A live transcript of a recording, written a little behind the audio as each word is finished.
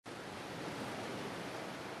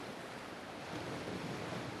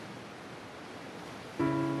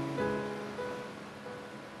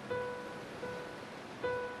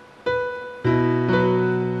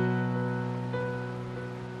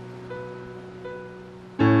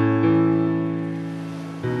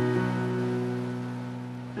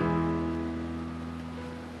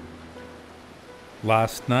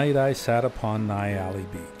Last night I sat upon Nyali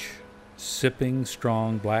Beach, sipping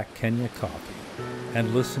strong black Kenya coffee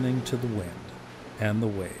and listening to the wind and the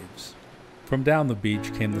waves. From down the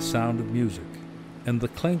beach came the sound of music and the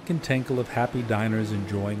clink and tinkle of happy diners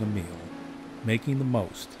enjoying a meal, making the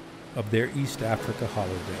most of their East Africa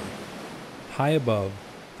holiday. High above,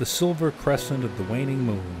 the silver crescent of the waning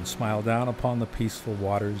moon smiled down upon the peaceful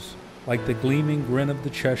waters like the gleaming grin of the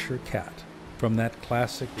Cheshire Cat from that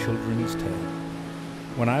classic children's tale.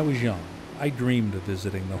 When I was young, I dreamed of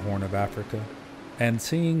visiting the Horn of Africa and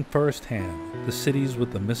seeing firsthand the cities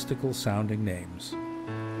with the mystical-sounding names.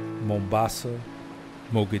 Mombasa,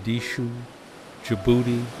 Mogadishu,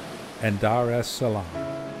 Djibouti, and Dar es Salaam.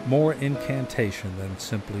 More incantation than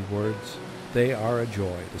simply words, they are a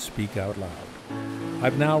joy to speak out loud.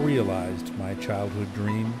 I've now realized my childhood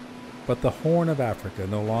dream, but the Horn of Africa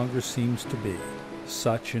no longer seems to be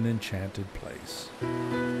such an enchanted place.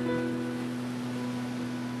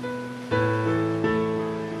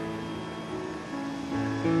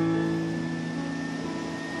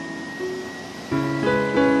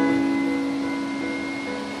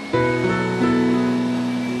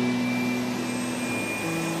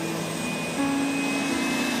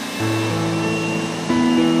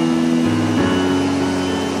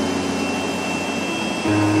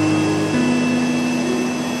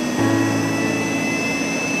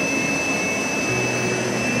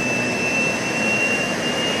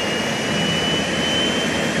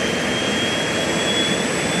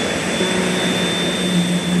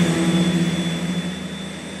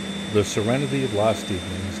 The serenity of lost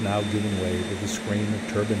evening is now giving way to the scream of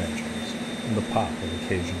turbine engines and the pop of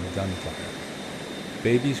occasional gunfire.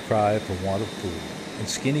 Babies cry for want of food, and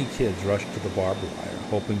skinny kids rush to the barbed wire,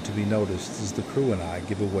 hoping to be noticed as the crew and I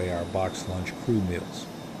give away our box lunch crew meals.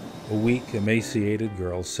 A weak, emaciated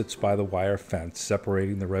girl sits by the wire fence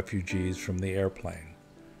separating the refugees from the airplane.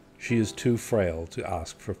 She is too frail to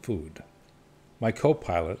ask for food. My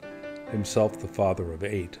co-pilot, himself the father of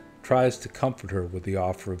 8, tries to comfort her with the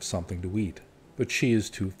offer of something to eat, but she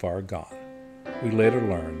is too far gone. We later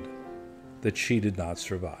learned that she did not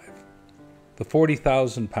survive. The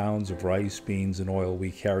 40,000 pounds of rice, beans, and oil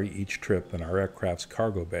we carry each trip in our aircraft's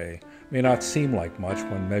cargo bay may not seem like much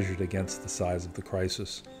when measured against the size of the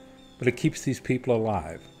crisis, but it keeps these people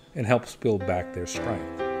alive and helps build back their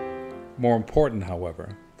strength. More important,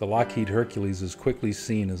 however, the Lockheed Hercules is quickly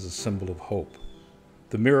seen as a symbol of hope.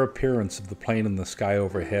 The mere appearance of the plane in the sky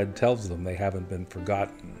overhead tells them they haven't been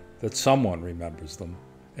forgotten, that someone remembers them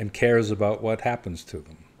and cares about what happens to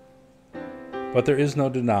them. But there is no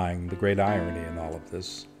denying the great irony in all of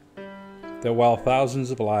this, that while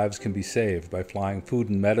thousands of lives can be saved by flying food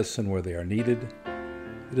and medicine where they are needed,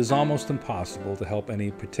 it is almost impossible to help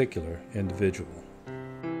any particular individual.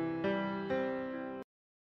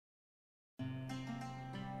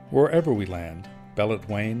 Wherever we land,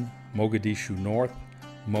 Beledweyne, Mogadishu North,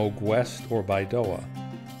 Moog West, or Baidoa,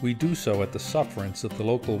 we do so at the sufferance of the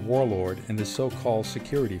local warlord and his so-called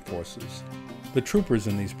security forces. The troopers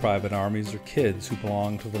in these private armies are kids who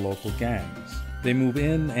belong to the local gangs. They move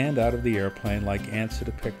in and out of the airplane like ants at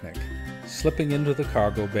a picnic, slipping into the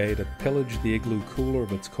cargo bay to pillage the igloo cooler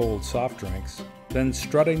of its cold soft drinks, then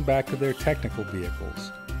strutting back to their technical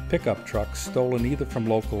vehicles, pickup trucks stolen either from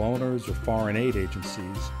local owners or foreign aid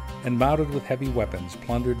agencies, and mounted with heavy weapons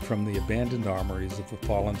plundered from the abandoned armories of the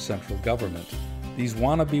fallen central government. These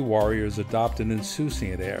wannabe warriors adopt an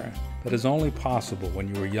insouciant air that is only possible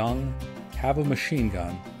when you are young, have a machine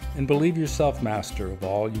gun, and believe yourself master of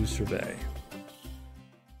all you survey.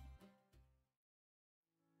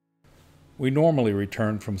 We normally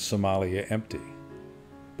return from Somalia empty,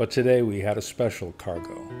 but today we had a special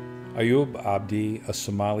cargo. Ayub Abdi, a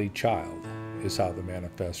Somali child, is how the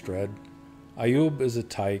manifest read. Ayub is a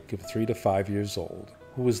tyke of 3 to 5 years old,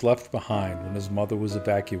 who was left behind when his mother was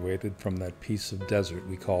evacuated from that piece of desert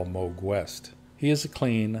we call Moog West. He is a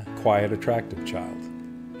clean, quiet, attractive child.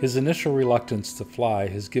 His initial reluctance to fly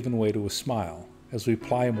has given way to a smile as we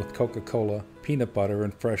ply him with Coca-Cola, peanut butter,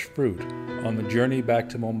 and fresh fruit on the journey back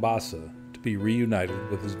to Mombasa to be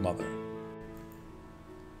reunited with his mother.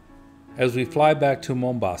 As we fly back to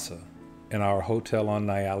Mombasa, in our hotel on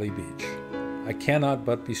Nyali Beach, I cannot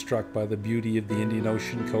but be struck by the beauty of the Indian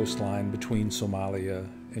Ocean coastline between Somalia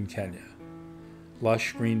and Kenya.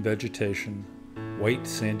 Lush green vegetation, white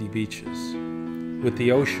sandy beaches, with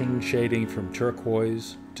the ocean shading from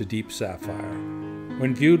turquoise to deep sapphire.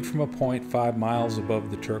 When viewed from a point 5 miles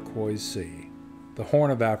above the turquoise sea, the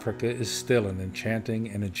Horn of Africa is still an enchanting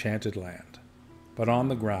and enchanted land. But on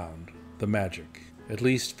the ground, the magic, at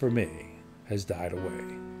least for me, has died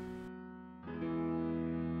away.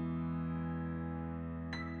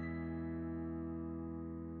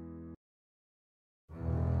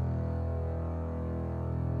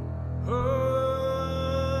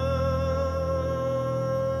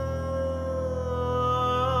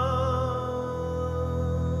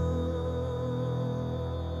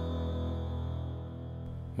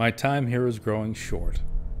 My time here is growing short.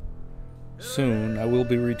 Soon I will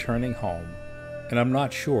be returning home, and I'm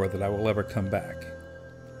not sure that I will ever come back.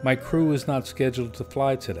 My crew is not scheduled to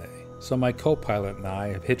fly today, so my co-pilot and I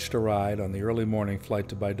have hitched a ride on the early morning flight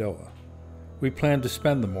to Baidoa. We plan to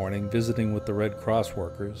spend the morning visiting with the Red Cross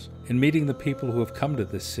workers and meeting the people who have come to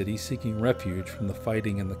this city seeking refuge from the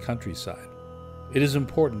fighting in the countryside. It is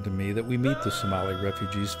important to me that we meet the Somali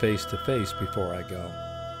refugees face to face before I go.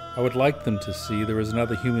 I would like them to see there is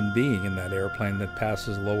another human being in that airplane that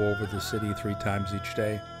passes low over the city 3 times each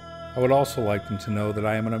day. I would also like them to know that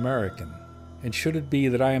I am an American, and should it be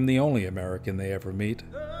that I am the only American they ever meet,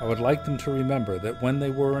 I would like them to remember that when they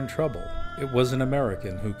were in trouble, it was an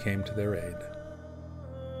American who came to their aid.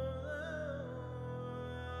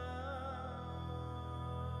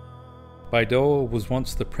 Baidoa was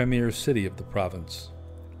once the premier city of the province.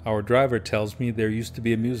 Our driver tells me there used to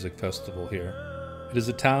be a music festival here. It is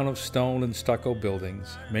a town of stone and stucco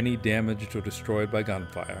buildings, many damaged or destroyed by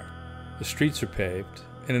gunfire. The streets are paved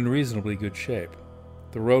and in reasonably good shape.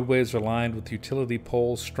 The roadways are lined with utility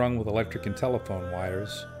poles strung with electric and telephone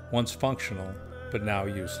wires, once functional, but now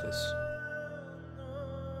useless.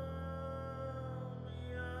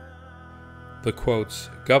 The, quotes,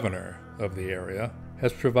 governor of the area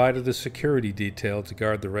has provided a security detail to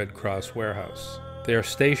guard the Red Cross warehouse. They are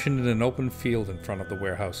stationed in an open field in front of the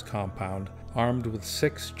warehouse compound, armed with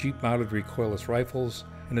 6 Jeep-mounted recoilless rifles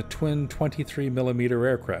and a twin 23mm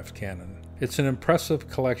aircraft cannon. It's an impressive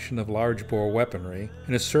collection of large-bore weaponry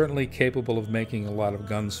and is certainly capable of making a lot of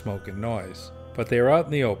gun smoke and noise. But they are out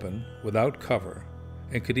in the open, without cover,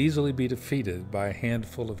 and could easily be defeated by a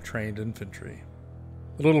handful of trained infantry.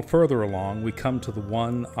 A little further along, we come to the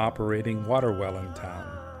one operating water well in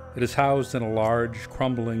town. It is housed in a large,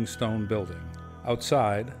 crumbling stone building.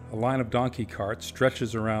 Outside, a line of donkey carts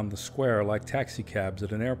stretches around the square like taxicabs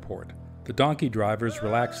at an airport. The donkey drivers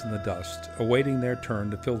relax in the dust, awaiting their turn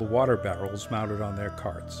to fill the water barrels mounted on their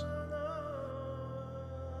carts.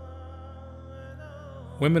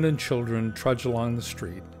 Women and children trudge along the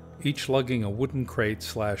street, each lugging a wooden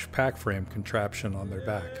crate/pack frame contraption on their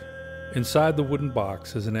back. Inside the wooden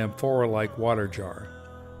box is an amphora-like water jar.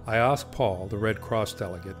 I ask Paul, the Red Cross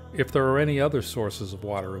delegate, if there are any other sources of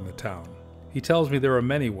water in the town. He tells me there are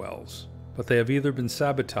many wells, but they have either been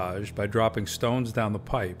sabotaged by dropping stones down the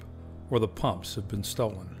pipe, or the pumps have been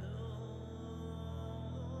stolen.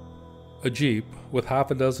 A jeep with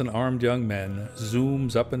half a dozen armed young men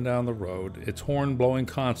zooms up and down the road, its horn blowing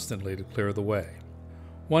constantly to clear the way.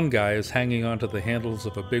 One guy is hanging onto the handles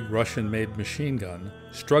of a big Russian-made machine gun,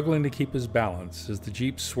 struggling to keep his balance as the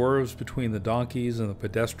jeep swerves between the donkeys and the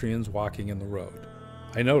pedestrians walking in the road.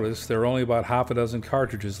 I notice there are only about half a dozen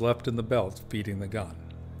cartridges left in the belt feeding the gun.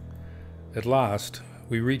 At last,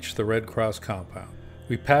 we reach the Red Cross compound.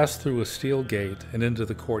 We pass through a steel gate and into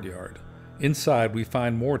the courtyard. Inside, we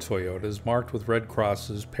find more Toyotas marked with Red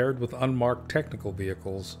Crosses paired with unmarked technical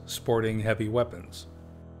vehicles sporting heavy weapons.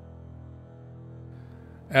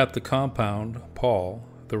 At the compound, Paul,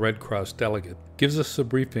 the Red Cross delegate, gives us a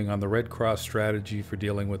briefing on the Red Cross strategy for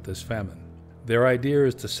dealing with this famine. Their idea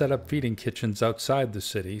is to set up feeding kitchens outside the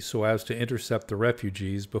city so as to intercept the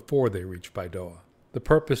refugees before they reach Baidoa. The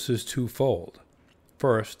purpose is twofold.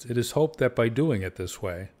 First, it is hoped that by doing it this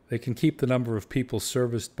way, they can keep the number of people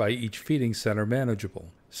serviced by each feeding center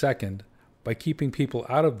manageable. Second, by keeping people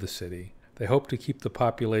out of the city, they hope to keep the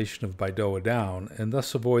population of Baidoa down and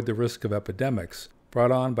thus avoid the risk of epidemics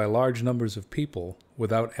brought on by large numbers of people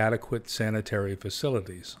without adequate sanitary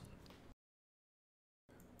facilities.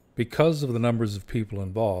 Because of the numbers of people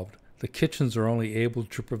involved, the kitchens are only able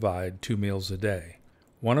to provide 2 meals a day,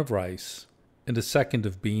 one of rice and a second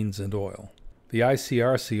of beans and oil. The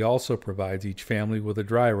ICRC also provides each family with a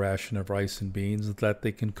dry ration of rice and beans that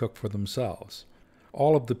they can cook for themselves.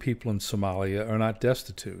 All of the people in Somalia are not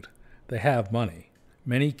destitute. They have money.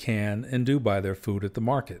 Many can and do buy their food at the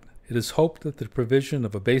market. It is hoped that the provision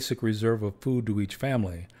of a basic reserve of food to each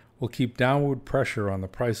family will keep downward pressure on the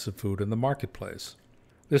price of food in the marketplace.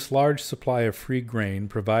 This large supply of free grain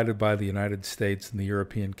provided by the United States and the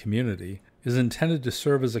European community is intended to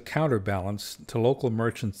serve as a counterbalance to local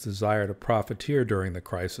merchants' desire to profiteer during the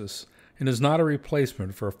crisis and is not a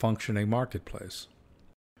replacement for a functioning marketplace.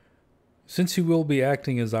 Since he will be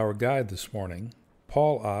acting as our guide this morning,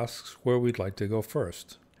 Paul asks where we'd like to go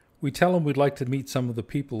first. We tell him we'd like to meet some of the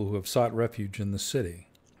people who have sought refuge in the city.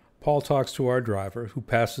 Paul talks to our driver, who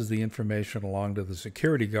passes the information along to the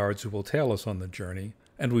security guards who will tail us on the journey,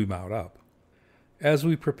 and we mount up. As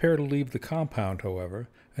we prepare to leave the compound, however,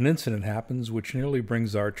 an incident happens which nearly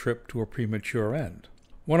brings our trip to a premature end.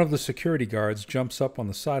 One of the security guards jumps up on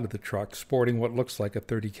the side of the truck sporting what looks like a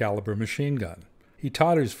 .30 caliber machine gun. He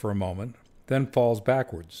totters for a moment, then falls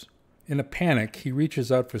backwards. In a panic, he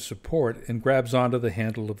reaches out for support and grabs onto the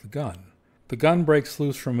handle of the gun. The gun breaks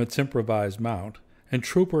loose from its improvised mount, and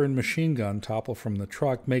trooper and machine gun topple from the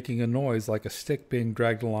truck, making a noise like a stick being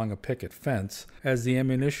dragged along a picket fence as the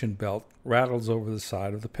ammunition belt rattles over the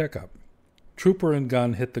side of the pickup. Trooper and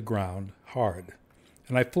gun hit the ground hard,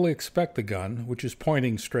 and I fully expect the gun, which is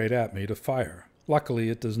pointing straight at me, to fire. Luckily,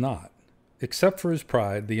 it does not. Except for his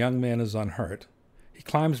pride, the young man is unhurt. He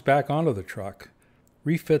climbs back onto the truck,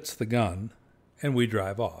 refits the gun, and we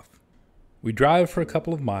drive off. We drive for a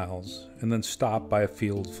couple of miles and then stop by a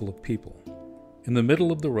field full of people. In the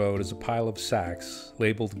middle of the road is a pile of sacks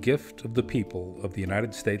labeled Gift of the People of the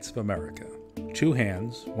United States of America. 2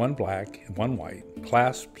 hands, one black and one white,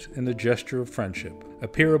 clasped in a gesture of friendship,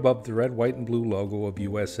 appear above the red, white, and blue logo of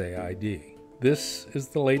USAID. This is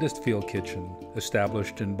the latest field kitchen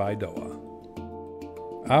established in Baidoa.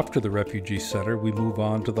 After the refugee center, we move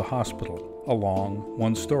on to the hospital, a long,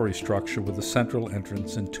 one-story structure with a central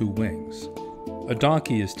entrance and 2 wings. A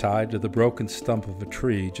donkey is tied to the broken stump of a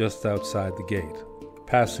tree just outside the gate.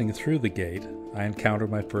 Passing through the gate, I encounter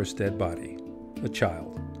my first dead body, a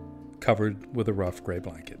child, covered with a rough gray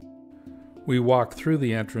blanket. We walk through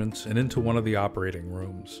the entrance and into one of the operating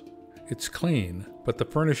rooms. It's clean, but the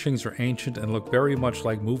furnishings are ancient and look very much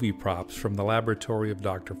like movie props from the laboratory of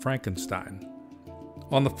Dr. Frankenstein.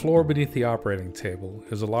 On the floor beneath the operating table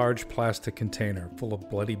is a large plastic container full of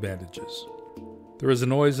bloody bandages. There is a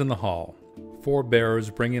noise in the hall. 4 bearers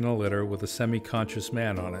bring in a litter with a semi-conscious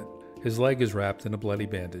man on it. His leg is wrapped in a bloody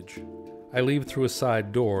bandage. I leave through a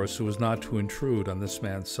side door so as not to intrude on this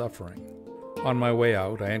man's suffering. On my way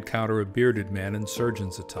out, I encounter a bearded man in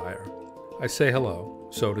surgeon's attire. I say hello,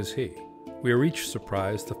 so does he. We are each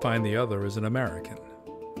surprised to find the other is an American.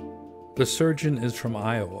 The surgeon is from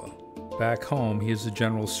Iowa. Back home, he is a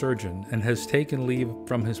general surgeon and has taken leave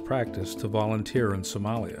from his practice to volunteer in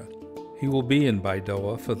Somalia. He will be in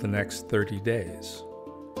Baidoa for the next 30 days.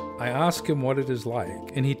 I ask him what it is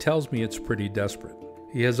like, and he tells me it's pretty desperate.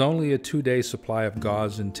 He has only a 2-day supply of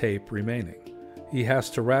gauze and tape remaining. He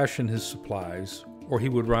has to ration his supplies, or he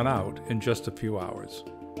would run out in just a few hours.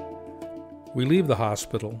 We leave the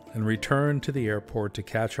hospital and return to the airport to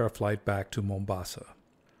catch our flight back to Mombasa.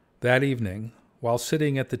 That evening, while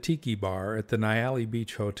sitting at the tiki bar at the Nyali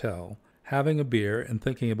Beach Hotel, having a beer and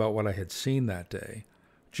thinking about what I had seen that day,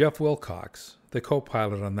 Jeff Wilcox, the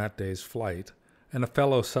co-pilot on that day's flight, and a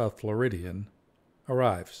fellow South Floridian,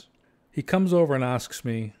 arrives. He comes over and asks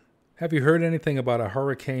me, "Have you heard anything about a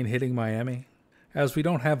hurricane hitting Miami?" As we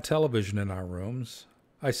don't have television in our rooms,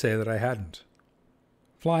 I say that I hadn't.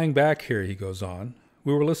 "Flying back here," he goes on,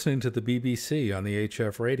 "we were listening to the BBC on the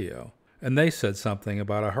HF radio, and they said something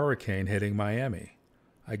about a hurricane hitting Miami.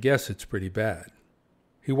 I guess it's pretty bad."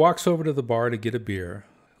 He walks over to the bar to get a beer,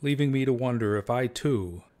 leaving me to wonder if I,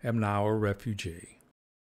 too, am now a refugee.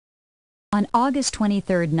 On August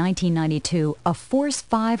 23, 1992, a Force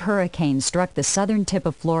 5 hurricane struck the southern tip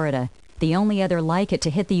of Florida. The only other like it to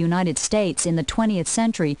hit the United States in the 20th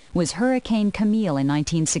century was Hurricane Camille in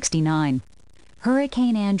 1969.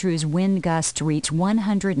 Hurricane Andrew's wind gusts reached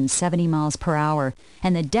 170 miles per hour,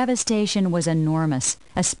 and the devastation was enormous,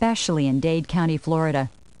 especially in Dade County, Florida.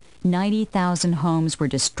 90,000 homes were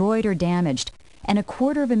destroyed or damaged, and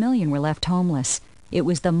 250,000 were left homeless. It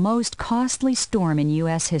was the most costly storm in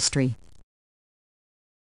U.S. history.